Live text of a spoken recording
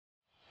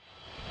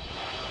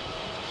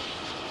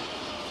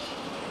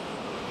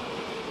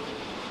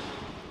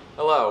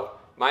Hello,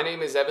 my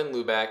name is Evan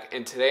Luback,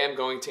 and today I'm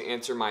going to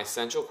answer my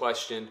essential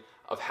question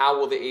of how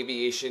will the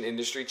aviation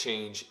industry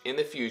change in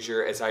the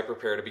future as I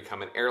prepare to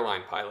become an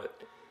airline pilot.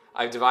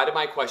 I've divided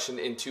my question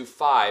into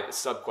 5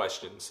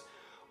 sub-questions.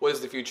 What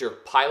is the future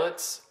of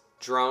pilots,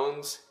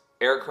 drones,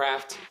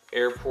 aircraft,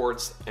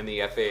 airports, and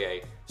the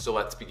FAA? So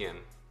let's begin.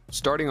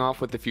 Starting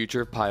off with the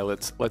future of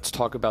pilots, let's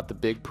talk about the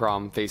big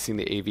problem facing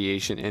the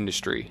aviation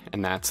industry,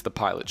 and that's the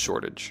pilot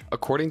shortage.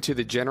 According to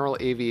the General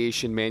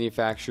Aviation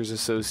Manufacturers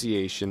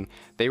Association,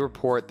 they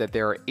report that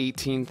there are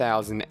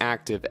 18,000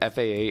 active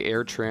FAA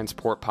air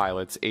transport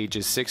pilots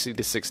ages 60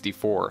 to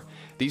 64.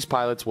 These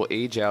pilots will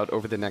age out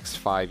over the next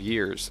 5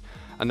 years.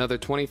 Another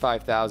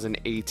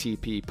 25,000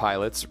 ATP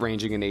pilots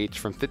ranging in age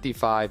from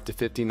 55 to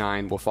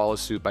 59 will follow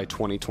suit by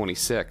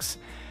 2026.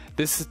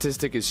 This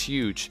statistic is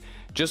huge.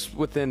 Just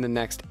within the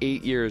next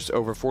 8 years,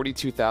 over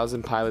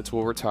 42,000 pilots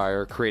will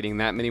retire, creating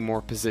that many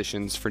more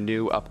positions for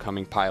new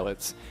upcoming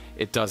pilots.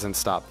 It doesn't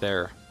stop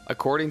there.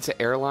 According to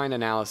airline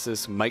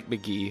analyst Mike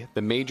McGee,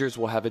 the majors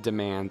will have a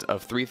demand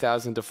of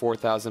 3,000 to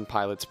 4,000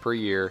 pilots per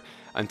year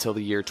until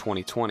the year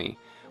 2020,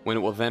 when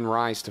it will then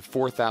rise to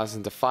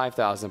 4,000 to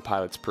 5,000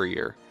 pilots per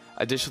year.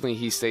 Additionally,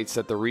 he states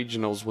that the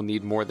regionals will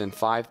need more than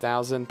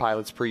 5,000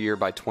 pilots per year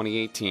by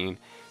 2018,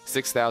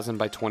 6,000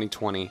 by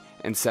 2020,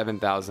 and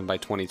 7,000 by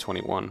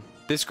 2021.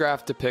 This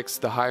graph depicts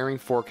the hiring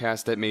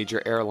forecast at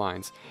major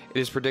airlines. It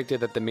is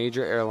predicted that the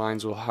major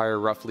airlines will hire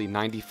roughly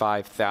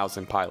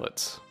 95,000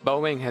 pilots.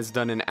 Boeing has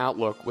done an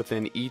outlook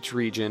within each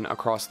region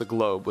across the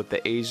globe, with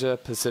the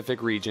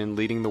Asia-Pacific region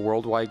leading the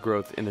worldwide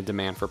growth in the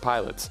demand for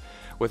pilots,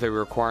 with a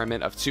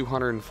requirement of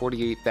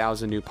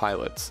 248,000 new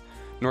pilots.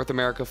 North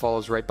America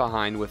follows right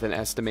behind with an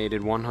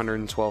estimated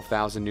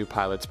 112,000 new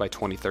pilots by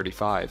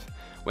 2035.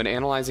 When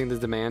analyzing the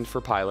demand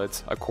for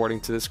pilots,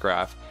 according to this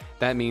graph,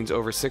 that means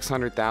over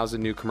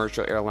 600,000 new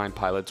commercial airline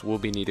pilots will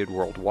be needed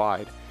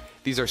worldwide.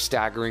 These are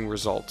staggering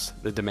results.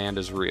 The demand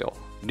is real.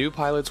 New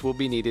pilots will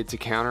be needed to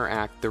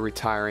counteract the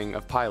retiring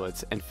of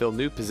pilots and fill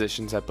new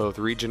positions at both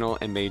regional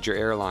and major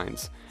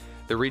airlines.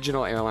 The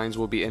regional airlines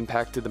will be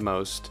impacted the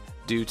most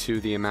due to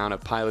the amount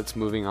of pilots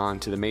moving on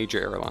to the major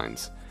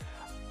airlines.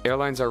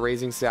 Airlines are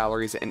raising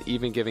salaries and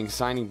even giving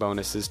signing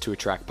bonuses to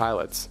attract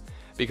pilots.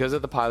 Because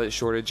of the pilot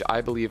shortage, I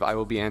believe I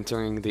will be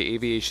entering the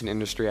aviation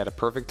industry at a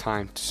perfect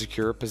time to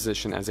secure a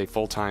position as a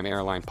full-time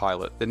airline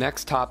pilot. The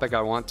next topic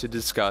I want to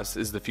discuss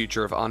is the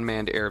future of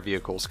unmanned air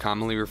vehicles,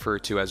 commonly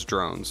referred to as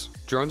drones.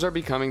 Drones are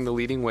becoming the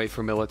leading way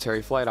for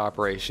military flight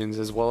operations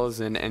as well as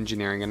in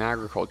engineering and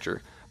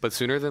agriculture, but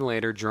sooner than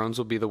later, drones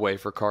will be the way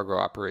for cargo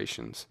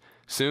operations.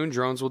 Soon,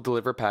 drones will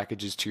deliver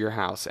packages to your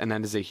house, and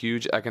that is a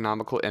huge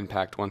economical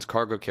impact once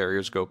cargo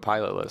carriers go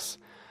pilotless.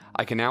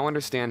 I can now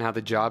understand how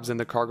the jobs in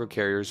the cargo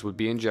carriers would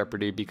be in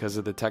jeopardy because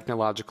of the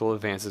technological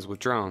advances with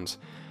drones.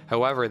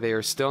 However, they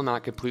are still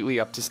not completely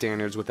up to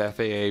standards with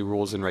FAA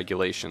rules and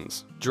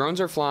regulations. Drones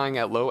are flying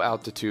at low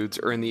altitudes,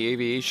 or in the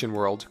aviation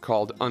world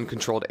called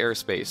uncontrolled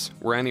airspace,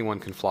 where anyone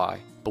can fly,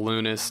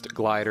 balloonists,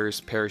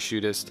 gliders,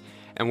 parachutists,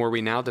 and where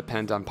we now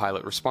depend on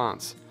pilot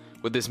response.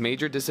 With this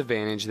major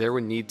disadvantage, there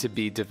would need to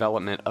be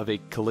development of a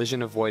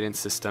collision avoidance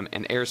system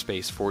and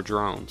airspace for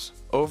drones.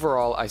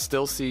 Overall, I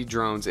still see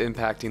drones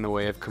impacting the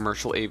way of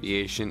commercial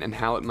aviation and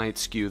how it might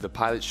skew the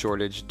pilot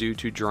shortage due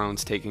to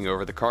drones taking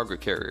over the cargo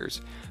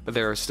carriers, but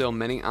there are still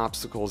many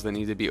obstacles that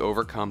need to be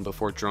overcome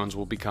before drones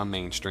will become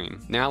mainstream.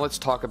 Now let's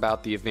talk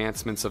about the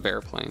advancements of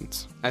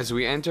airplanes. As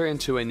we enter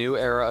into a new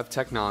era of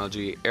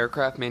technology,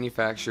 aircraft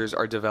manufacturers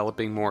are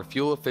developing more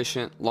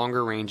fuel-efficient,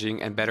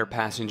 longer-ranging, and better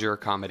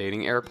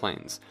passenger-accommodating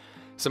airplanes.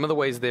 Some of the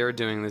ways they are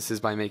doing this is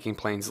by making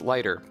planes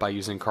lighter, by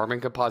using carbon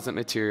composite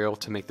material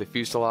to make the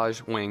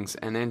fuselage, wings,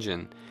 and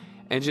engine.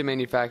 Engine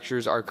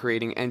manufacturers are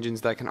creating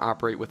engines that can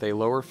operate with a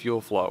lower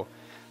fuel flow.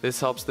 This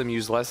helps them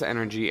use less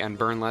energy and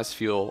burn less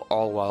fuel,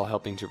 all while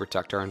helping to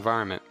protect our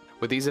environment.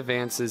 With these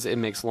advances, it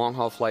makes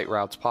long-haul flight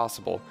routes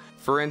possible.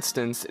 For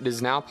instance, it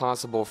is now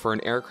possible for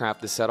an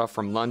aircraft to set off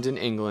from London,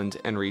 England,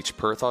 and reach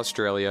Perth,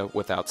 Australia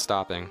without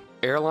stopping.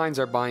 Airlines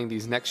are buying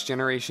these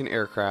next-generation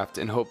aircraft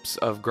in hopes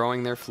of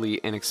growing their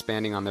fleet and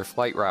expanding on their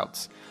flight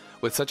routes.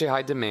 With such a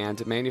high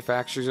demand,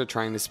 manufacturers are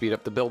trying to speed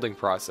up the building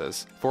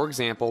process. For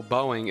example,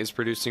 Boeing is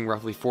producing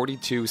roughly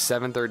 42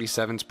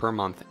 737s per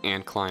month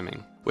and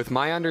climbing. With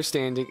my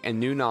understanding and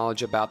new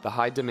knowledge about the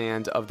high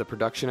demand of the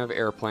production of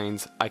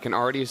airplanes, I can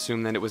already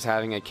assume that it was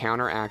having a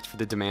counteract for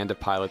the demand of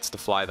pilots to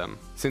fly them.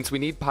 Since we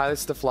need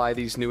pilots to fly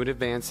these new and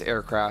advanced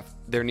aircraft,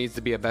 there needs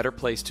to be a better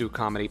place to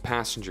accommodate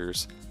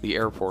passengers, the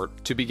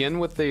airport. To begin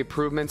with the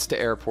improvements to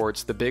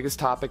airports, the biggest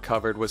topic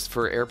covered was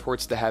for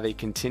airports to have a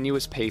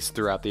continuous pace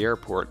throughout the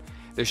airport.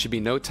 There should be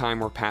no time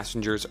where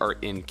passengers are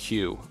in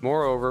queue.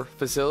 Moreover,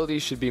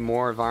 facilities should be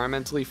more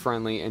environmentally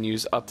friendly and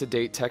use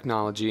up-to-date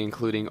technology,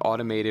 including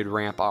automated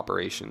ramp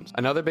operations.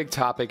 Another big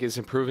topic is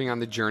improving on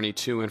the journey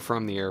to and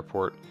from the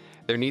airport.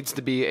 There needs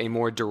to be a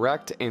more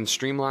direct and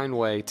streamlined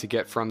way to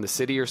get from the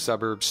city or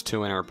suburbs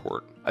to an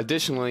airport.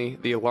 Additionally,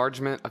 the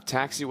enlargement of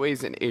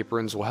taxiways and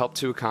aprons will help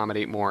to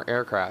accommodate more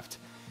aircraft.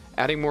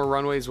 Adding more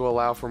runways will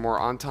allow for more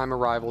on-time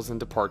arrivals and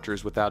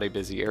departures without a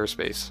busy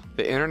airspace.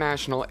 The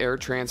International Air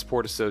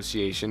Transport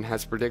Association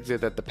has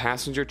predicted that the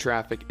passenger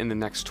traffic in the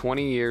next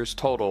 20 years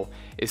total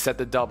is set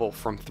to double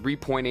from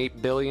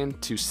 3.8 billion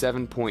to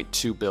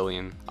 7.2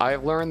 billion. I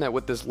have learned that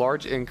with this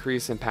large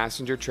increase in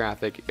passenger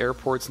traffic,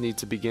 airports need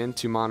to begin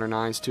to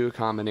modernize to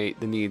accommodate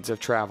the needs of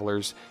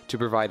travelers to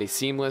provide a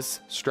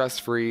seamless,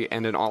 stress-free,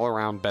 and an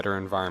all-around better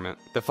environment.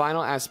 The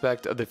final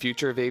aspect of the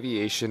future of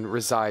aviation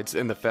resides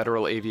in the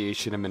Federal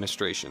Aviation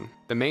Administration.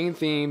 The main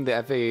theme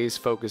the FAA is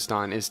focused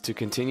on is to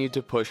continue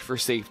to push for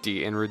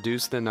safety and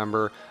reduce the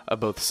number of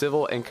both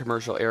civil and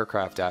commercial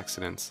aircraft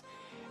accidents.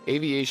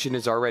 Aviation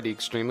is already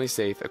extremely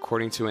safe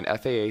according to an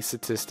FAA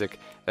statistic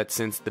that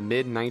since the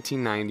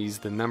mid-1990s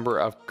the number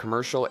of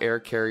commercial air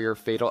carrier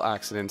fatal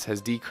accidents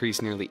has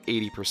decreased nearly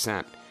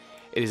 80%.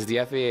 It is the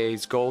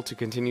FAA's goal to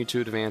continue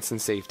to advance in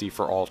safety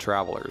for all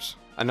travelers.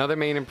 Another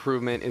main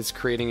improvement is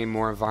creating a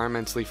more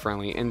environmentally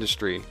friendly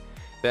industry.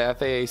 The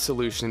FAA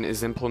solution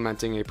is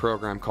implementing a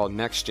program called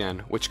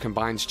NextGen, which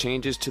combines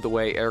changes to the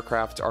way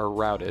aircraft are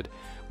routed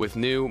with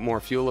new, more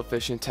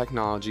fuel-efficient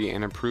technology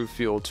and improved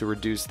fuel to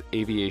reduce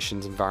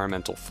aviation's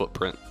environmental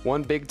footprint.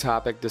 One big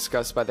topic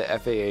discussed by the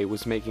FAA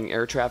was making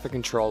air traffic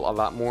control a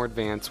lot more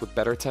advanced with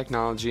better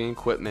technology and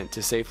equipment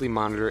to safely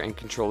monitor and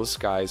control the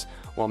skies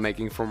while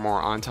making for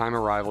more on-time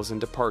arrivals and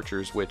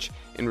departures, which,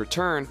 in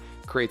return,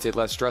 creates a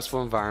less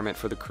stressful environment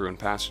for the crew and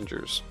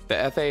passengers.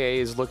 The FAA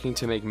is looking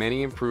to make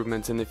many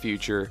improvements in the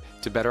future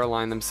to better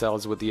align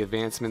themselves with the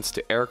advancements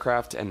to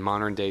aircraft and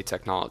modern-day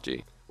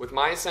technology. With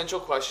my essential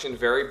question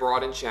very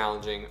broad and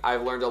challenging,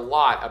 I've learned a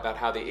lot about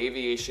how the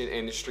aviation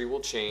industry will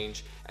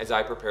change as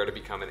I prepare to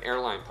become an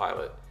airline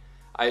pilot.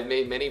 I have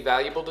made many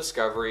valuable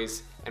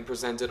discoveries and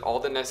presented all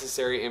the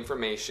necessary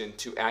information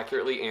to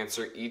accurately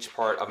answer each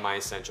part of my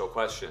essential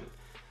question.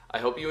 I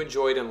hope you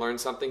enjoyed and learned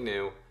something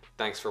new.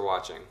 Thanks for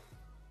watching.